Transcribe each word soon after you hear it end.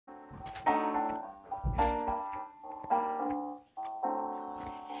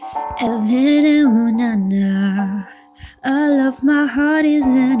Havana, oh na na. All of my heart is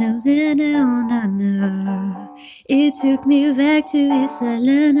in Havana, oh na na. It took me back to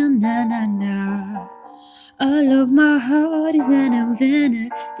Isalana, na na na. All of my heart is in Havana.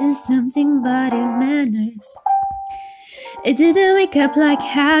 There's something about his manners. It didn't wake up like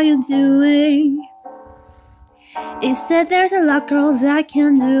how you doing. It said there's a lot, girls, I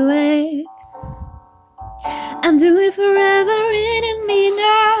can do it. I'm doing forever in me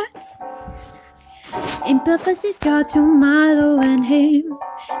not. Imperfect's got to Milo and him.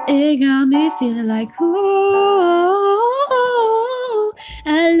 It got me feeling like, ooh,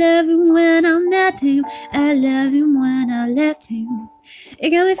 I love him when I met him. I love him when I left him. It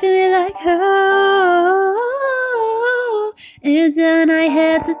got me feeling like, oh, and then I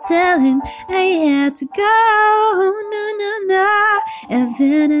had to tell him I had to go, na na na, and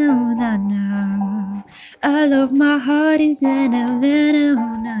then oh na na. All of my heart is in Havana,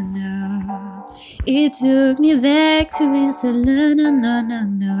 oh na na. It took me back to Isalana, na na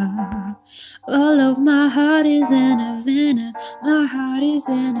na. All of my heart is in Havana, my heart is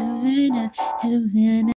in Havana, Havana.